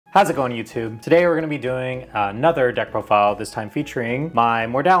How's it going, YouTube? Today we're going to be doing another deck profile, this time featuring my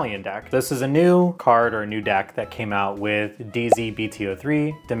Mordalion deck. This is a new card or a new deck that came out with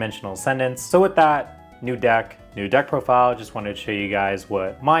DZ-BT03, Dimensional Ascendance. So with that, new deck profile, just wanted to show you guys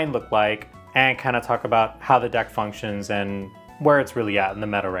what mine looked like and kind of talk about how the deck functions and where it's really at in the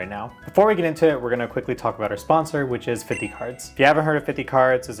meta right now. Before we get into it, we're gonna quickly talk about our sponsor, which is 50 Cards. If you haven't heard of 50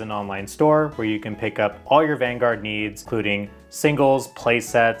 Cards, it's an online store where you can pick up all your Vanguard needs, including singles, play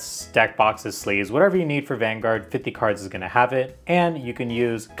sets, deck boxes, sleeves, whatever you need for Vanguard, 50 Cards is gonna have it. And you can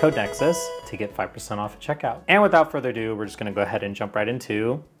use code Nexus to get 5% off at checkout. And without further ado, we're just gonna go ahead and jump right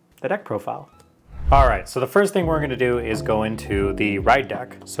into the deck profile. All right, so the first thing we're gonna do is go into the ride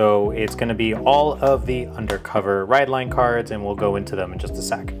deck. So it's gonna be all of the undercover ride line cards, and we'll go into them in just a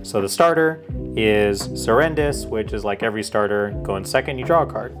sec. So the starter is Surrendis, which is like every starter. Go in second, you draw a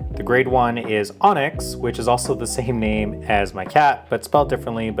card. The grade 1 is Onyx, which is also the same name as my cat, but spelled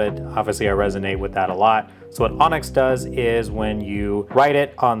differently, but obviously I resonate with that a lot. So what Onyx does is when you write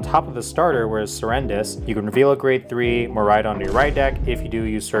it on top of the starter, whereas Surrendis, you can reveal a grade 3 Moride onto your ride deck. If you do,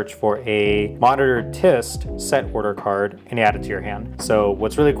 you search for a monitored Tist set order card and you add it to your hand. So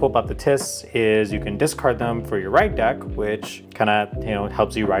what's really cool about the Tists is you can discard them for your ride deck, which kind of,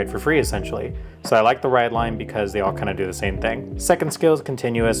 helps you ride for free essentially. So I like the ride line because they all kind of do the same thing. Second skill is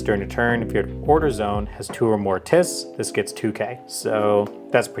continuous. During a turn, if your order zone has 2 or more Tists, this gets 2k. So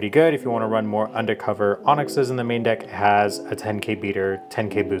that's pretty good. If you want to run more undercover Onyxes in the main deck, it has a 10k beater,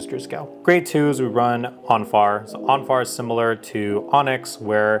 10k booster skill. Grade 2s we run Onfar. So Onfar is similar to Onyx,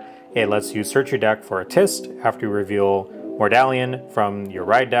 where it lets you search your deck for a Tist after you reveal Mordalion from your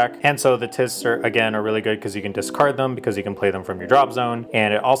ride deck. And so the Tists are really good because you can discard them because you can play them from your drop zone.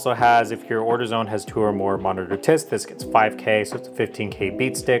 And it also has, if your order zone has 2 or more monitored Tists, this gets 5k, so it's a 15k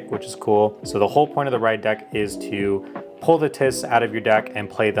beat stick, which is cool. So the whole point of the ride deck is to pull the Tists out of your deck and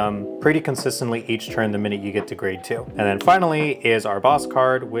play them pretty consistently each turn the minute you get to grade 2. And then finally is our boss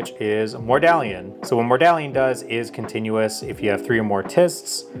card, which is Mordalion. So what Mordalion does is continuous. If you have 3 or more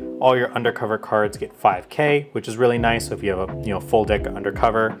Tists, all your undercover cards get 5k, which is really nice. So if you have a full deck of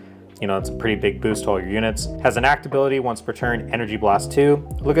undercover, it's a pretty big boost to all your units. Has an act ability once per turn, Energy Blast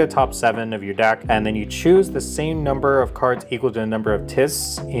 2. Look at the top 7 of your deck, and then you choose the same number of cards equal to the number of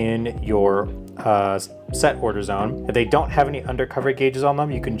Tists in your set order zone. If they don't have any undercover gauges on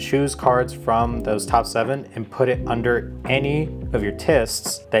them, you can choose cards from those top 7 and put it under any of your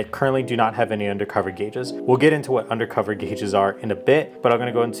Tists that currently do not have any undercover gauges. We'll get into what undercover gauges are in a bit, but I'm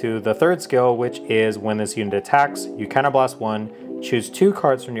gonna go into the third skill, which is when this unit attacks, you counterblast 1, choose 2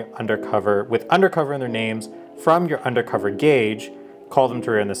 cards from your undercover with undercover in their names from your undercover gauge, call them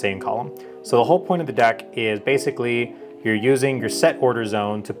to rear in the same column. So the whole point of the deck is basically you're using your set order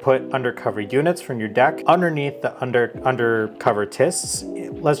zone to put undercover units from your deck underneath the undercover Tists,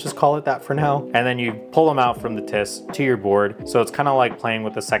 let's just call it that for now, and then you pull them out from the Tists to your board. So it's kind of like playing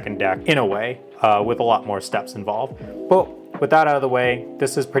with the second deck in a way, with a lot more steps involved. But with that out of the way,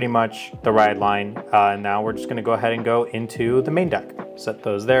 this is pretty much the ride line. And now we're just gonna go ahead and go into the main deck. Set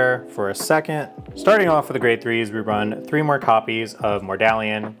those there for a second. Starting off with the grade 3s, we run 3 more copies of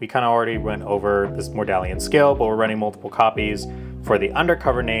Mordalion. We kind of already went over this Mordalion skill, but we're running multiple copies for the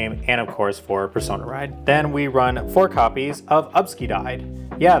undercover name and of course for Persona Ride. Then we run 4 copies of Upskidide.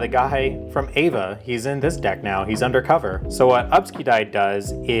 Yeah, the guy from Ava, he's in this deck now, he's undercover. So what Upskidide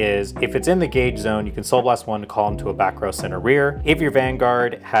does is, if it's in the gauge zone, you can Soul Blast 1 to call him to a back row center rear. If your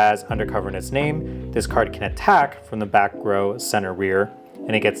Vanguard has undercover in its name, this card can attack from the back row center rear,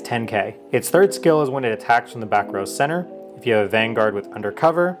 and it gets 10k. Its third skill is when it attacks from the back row center. If you have a Vanguard with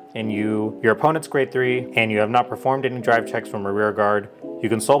undercover and your opponent's grade 3 and you have not performed any drive checks from a rear guard, you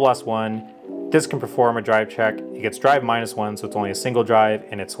can Soul Blast 1. This can perform a drive check. It gets drive -1, so it's only a single drive,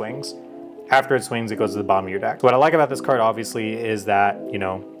 and it swings. After it swings, it goes to the bottom of your deck. So what I like about this card obviously is that,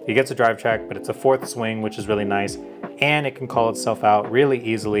 it gets a drive check, but it's a 4th swing, which is really nice. And it can call itself out really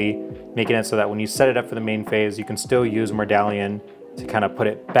easily, making it so that when you set it up for the main phase, you can still use Mordalion to kind of put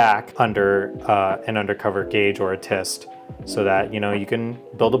it back under an undercover gauge or a Tist, so that you can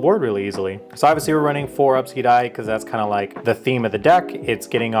build a board really easily. So obviously we're running 4 Upskidide because that's kind of like the theme of the deck. It's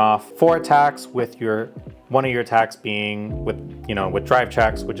getting off 4 attacks with one of your attacks being with drive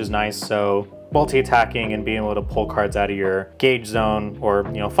checks, which is nice. So multi-attacking and being able to pull cards out of your gauge zone, or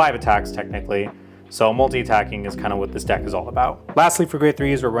 5 attacks technically. So multi-attacking is kind of what this deck is all about. Lastly, for grade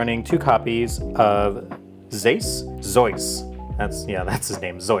 3s, we're running 2 copies of Zeus. That's his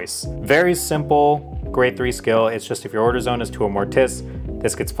name, Zeus. Very simple grade 3 skill. It's just if your order zone is 2 or more Tists,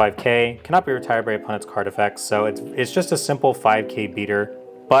 this gets 5k, cannot be retired by opponent's card effects. So it's just a simple 5k beater.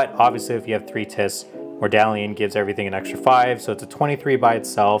 But obviously if you have 3 Tists, Mordalion gives everything an extra 5, so it's a 23 by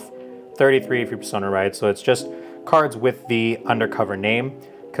itself, 33 if your Persona Ride, so it's just cards with the Undercover name,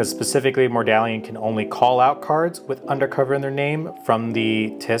 because specifically Mordalion can only call out cards with Undercover in their name from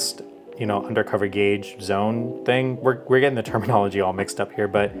the TIST, you know, Undercover Gauge Zone thing. We're getting the terminology all mixed up here,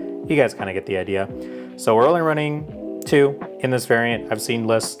 but you guys kind of get the idea. So we're only running 2 in this variant. I've seen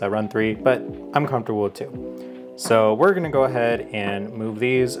lists that run 3, but I'm comfortable with 2. So we're gonna go ahead and move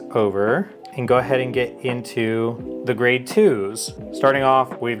these over and go ahead and get into the grade 2s. Starting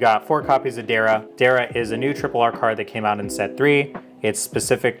off, we've got 4 copies of Dara. Dara is a new RRR card that came out in set 3. It's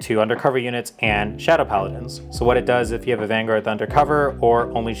specific to Undercover units and Shadow Paladins. So what it does, if you have a Vanguard with Undercover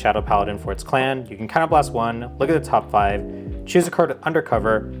or only Shadow Paladin for its clan, you can Counterblast 1, look at the top 5, choose a card with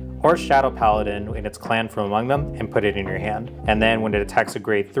Undercover or Shadow Paladin in its clan from among them, and put it in your hand. And then when it attacks a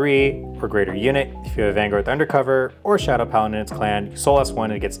grade 3 or greater unit, if you have a Vanguard with Undercover or Shadow Paladin in its clan, you Soul S1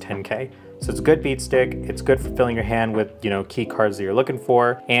 and it gets 10k. So it's a good beat stick, it's good for filling your hand with, you know, key cards that you're looking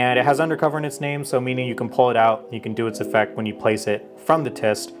for, and it has Undercover in its name, so meaning you can pull it out, you can do its effect when you place it from the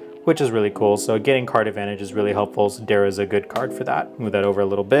TIST, which is really cool. So getting card advantage is really helpful, so Dara is a good card for that. Move that over a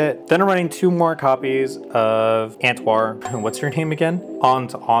little bit. Then I'm running 2 more copies of Antwar. What's your name again?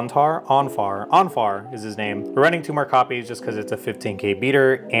 Onfar is his name. We're running 2 more copies just because it's a 15k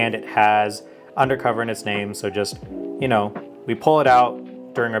beater, and it has Undercover in its name, so just, you know, we pull it out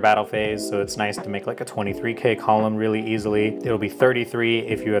during our battle phase, so it's nice to make like a 23k column really easily. It'll be 33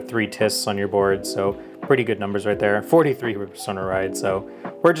 if you have 3 TISTs on your board, so pretty good numbers right there. 43 with Persona Ride, so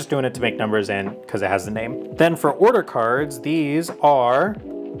we're just doing it to make numbers and because it has the name. Then for order cards, these are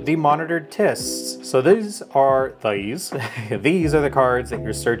the monitored TISTs. So these are these are the cards that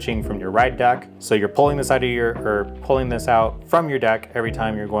you're searching from your ride deck. So you're pulling this out of pulling this out from your deck every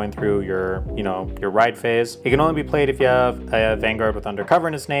time you're going through your, you know, your ride phase. It can only be played if you have a Vanguard with Undercover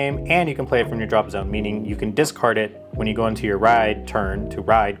in its name, and you can play it from your drop zone, meaning you can discard it when you go into your ride turn to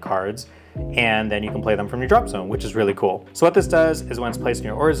ride cards, and then you can play them from your drop zone, which is really cool. So what this does is when it's placed in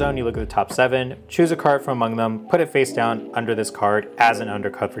your order zone, you look at the top 7, choose a card from among them, put it face down under this card as an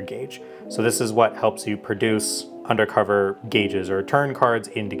Undercover gauge. So this is what helps you produce Undercover gauges or turn cards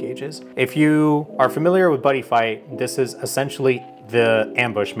into gauges. If you are familiar with Buddy Fight, this is essentially the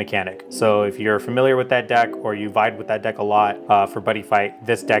ambush mechanic. So if you're familiar with that deck or you vibe with that deck a lot for Buddy Fight,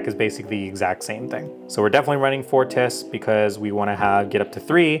 this deck is basically the exact same thing. So we're definitely running 4 TISTs because we want to get up to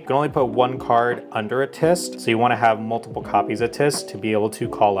 3. You can only put 1 card under a TIST, so you want to have multiple copies of TIST to be able to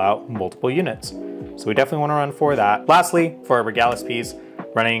call out multiple units. So we definitely want to run 4 of that. Lastly, for our Regalis piece,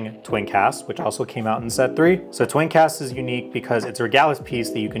 running Twin Cast, which also came out in set 3. So Twin Cast is unique because it's a Regalis piece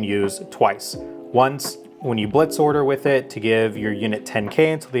that you can use twice. Once when you blitz order with it to give your unit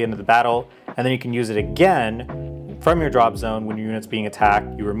 10k until the end of the battle, and then you can use it again from your drop zone when your unit's being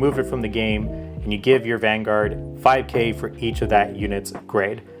attacked. You remove it from the game and you give your Vanguard 5k for each of that unit's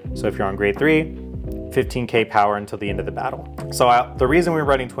grade. So if you're on grade 3, 15k power until the end of the battle. So the reason we're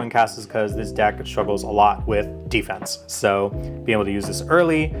running Twin Cast is because this deck struggles a lot with defense. So being able to use this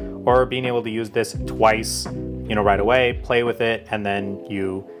early or being able to use this twice, you know, right away, play with it, and then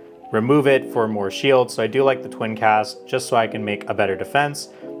you remove it for more shield. So I do like the Twin Cast just so I can make a better defense,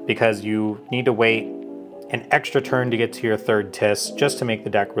 because you need to wait an extra turn to get to your 3rd TIST just to make the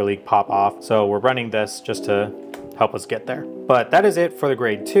deck really pop off. So we're running this just to help us get there. But that is it for the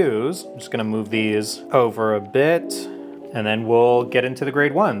grade 2s. I'm just gonna move these over a bit and then we'll get into the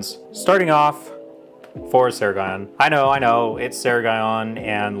grade 1s. Starting off for Saragon. I know, it's Saragon,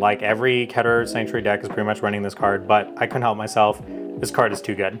 and like every Keter Sanctuary deck is pretty much running this card, but I couldn't help myself. This card is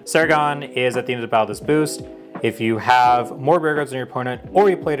too good. Saragon is at the end of the battle this boost. If you have more rear guards than your opponent, or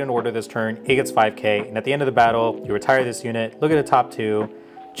you played an order this turn, it gets 5k, and at the end of the battle, you retire this unit, look at the top 2,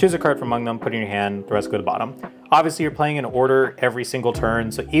 choose a card from among them, put it in your hand, the rest go to the bottom. Obviously, you're playing an order every single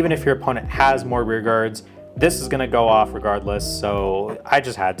turn, so even if your opponent has more rear guards, this is gonna go off regardless, so I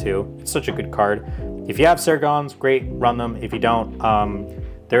just had to. It's such a good card. If you have Saragons, great, run them. If you don't,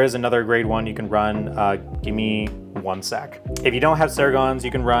 there is another grade 1 you can run. Give me 1 sec. If you don't have Saragons,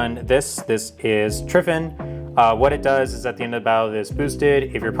 you can run this. This is Triffin. What it does is at the end of the battle, it's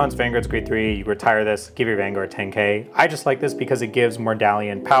boosted. If your opponent's Vanguard's grade 3, you retire this, give your Vanguard 10k. I just like this because it gives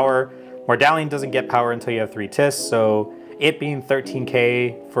Mordalion power. Mordalion doesn't get power until you have 3 TISTs, so it being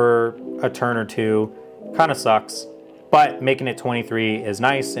 13k for a turn or 2 kind of sucks. But making it 23 is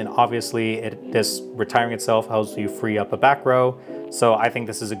nice, and obviously this retiring itself helps you free up a back row. So I think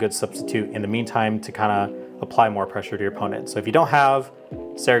this is a good substitute in the meantime to kind of apply more pressure to your opponent. So if you don't have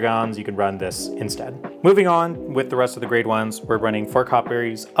Saragons, you can run this instead. Moving on with the rest of the grade 1s, we're running 4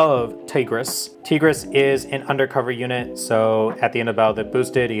 copies of Tigris. Tigris is an undercover unit, so at the end of battle that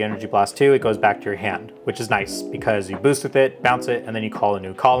boosted, you Energy Blast 2, it goes back to your hand, which is nice because you boost with it, bounce it, and then you call a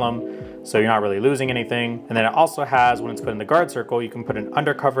new column. So you're not really losing anything. And then it also has, when it's put in the guard circle, you can put an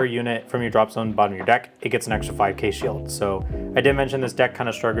undercover unit from your drop zone bottom of your deck. It gets an extra 5k shield. So I did mention this deck kind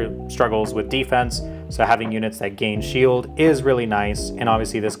of struggles with defense. So having units that gain shield is really nice. And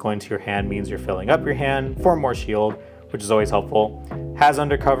obviously this going to your hand means you're filling up your hand for more shield, which is always helpful. Has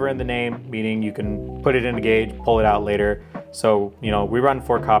undercover in the name, meaning you can put it in a gauge, pull it out later. So, you know, we run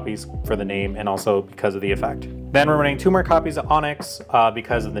 4 copies for the name and also because of the effect. Then we're running 2 more copies of Onyx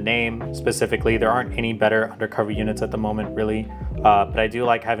because of the name specifically. There aren't any better undercover units at the moment, really. But I do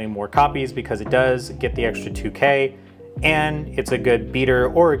like having more copies because it does get the extra 2k and it's a good beater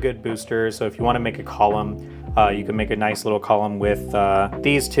or a good booster. So if you want to make a column, you can make a nice little column with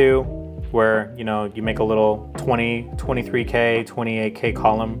these two, where, you know, you make a little 23k, 28k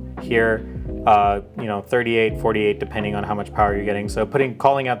column here. You know, 38, 48, depending on how much power you're getting. So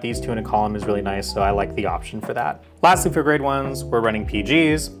calling out these 2 in a column is really nice, so I like the option for that. Lastly, for grade 1s, we're running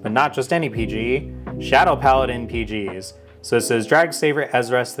PGs, but not just any PG, Shadow Paladin PGs. So this is Drag Saver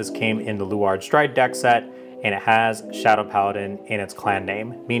Ezreus. This came in the Luard Stride deck set, and it has Shadow Paladin in its clan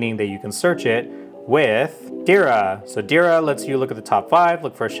name, meaning that you can search it with Dira. So Dira lets you look at the top 5,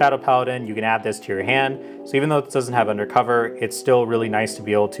 look for a Shadow Paladin. You can add this to your hand. So even though it doesn't have undercover, it's still really nice to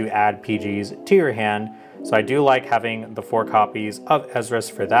be able to add PGs to your hand. So I do like having the 4 copies of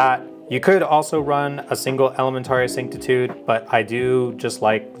Ezreus for that. You could also run a single Elementary Sanctitude, but I do just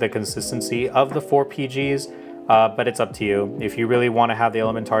like the consistency of the 4 PGs. But it's up to you. If you really want to have the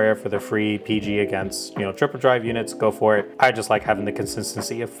Elementaria for the free PG against, you know, triple drive units, go for it. I just like having the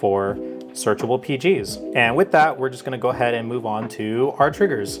consistency of 4 searchable PGs. And with that, we're just going to go ahead and move on to our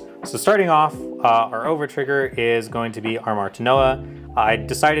triggers. So starting off, our over trigger is going to be our Martinoa. I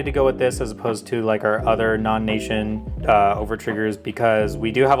decided to go with this as opposed to like our other non-nation over triggers because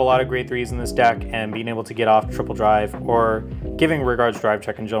we do have a lot of grade 3s in this deck, and being able to get off triple drive or giving regards drive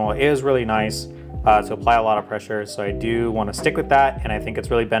check in general is really nice. To apply a lot of pressure, so I do want to stick with that, and I think it's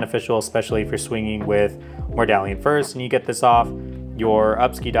really beneficial, especially if you're swinging with Mordalion first and you get this off. Your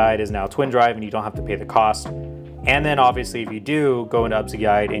Upski Guide is now twin drive and you don't have to pay the cost. And then obviously if you do go into Upski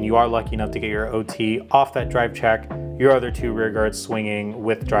Guide and you are lucky enough to get your OT off that drive check, your other 2 rear guards swinging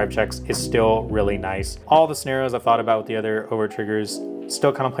with drive checks is still really nice. All the scenarios I've thought about with the other over triggers,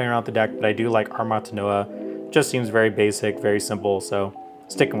 still kind of playing around with the deck, but I do like our Martinoa. Just seems very basic, very simple, so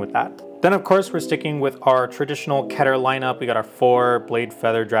sticking with that. Then of course we're sticking with our traditional Keter lineup. We got our 4 Blade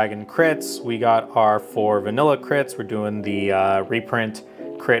Feather Dragon crits. We got our 4 vanilla crits. We're doing the reprint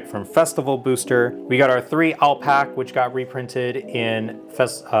crit from Festival Booster. We got our 3 Alpac, which got reprinted in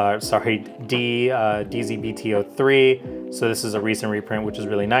DZBT03. So this is a recent reprint, which is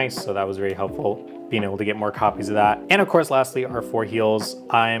really nice. So that was very helpful, being able to get more copies of that. And of course, lastly, our 4 heals.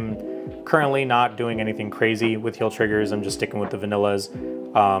 I'm currently not doing anything crazy with heal triggers. I'm just sticking with the vanillas.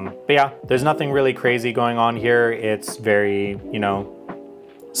 But yeah, there's nothing really crazy going on here. It's very, you know,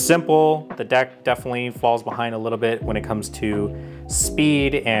 simple. The deck definitely falls behind a little bit when it comes to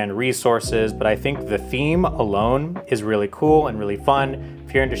speed and resources, but I think the theme alone is really cool and really fun.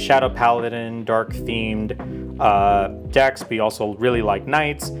 If you're into Shadow Paladin, dark themed decks, but you also really like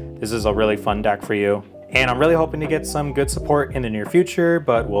knights, this is a really fun deck for you. And I'm really hoping to get some good support in the near future,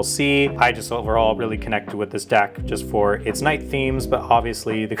 but we'll see. I just overall really connected with this deck just for its knight themes, but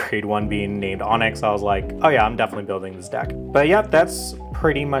obviously the grade 1 being named Onyx, I was like, oh yeah, I'm definitely building this deck. But yeah, that's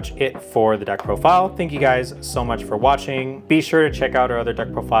pretty much it for the deck profile. Thank you guys so much for watching. Be sure to check out our other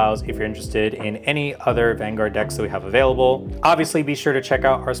deck profiles if you're interested in any other Vanguard decks that we have available. Obviously, be sure to check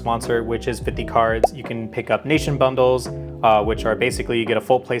out our sponsor, which is 50 Cards. You can pick up nation bundles, which are basically you get a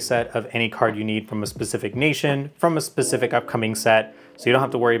full play set of any card you need from a specific nation, from a specific upcoming set. So you don't have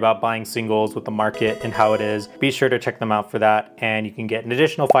to worry about buying singles with the market and how it is. Be sure to check them out for that, and you can get an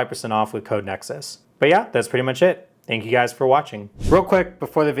additional 5% off with code Nexus. But yeah, that's pretty much it. Thank you guys for watching. Real quick,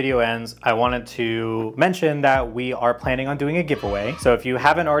 before the video ends, I wanted to mention that we are planning on doing a giveaway. So if you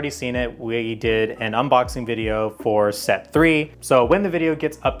haven't already seen it, we did an unboxing video for set 3. So when the video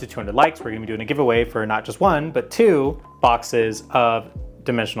gets up to 200 likes, we're gonna be doing a giveaway for not just 1, but 2 boxes of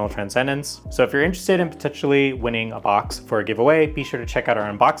Dimensional Transcendence. So if you're interested in potentially winning a box for a giveaway, be sure to check out our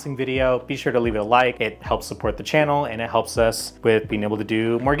unboxing video. Be sure to leave it a like. It helps support the channel and it helps us with being able to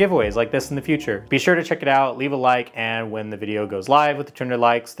do more giveaways like this in the future. Be sure to check it out, leave a like, and when the video goes live with the 200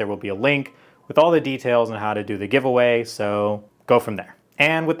 likes, there will be a link with all the details on how to do the giveaway. So go from there.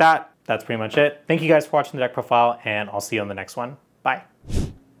 And with that, that's pretty much it. Thank you guys for watching the deck profile, and I'll see you on the next one. Bye.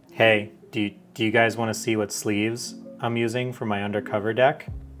 Hey, do you Do you guys want to see what sleeves I'm using for my Undercover deck?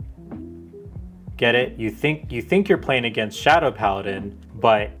 Get it? You think you're playing against Shadow Paladin,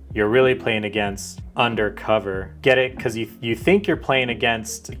 but you're really playing against Undercover. Get it? Because you think you're playing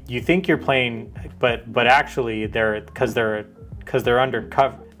against, but actually they're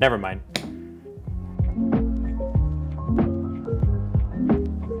undercover. Never mind.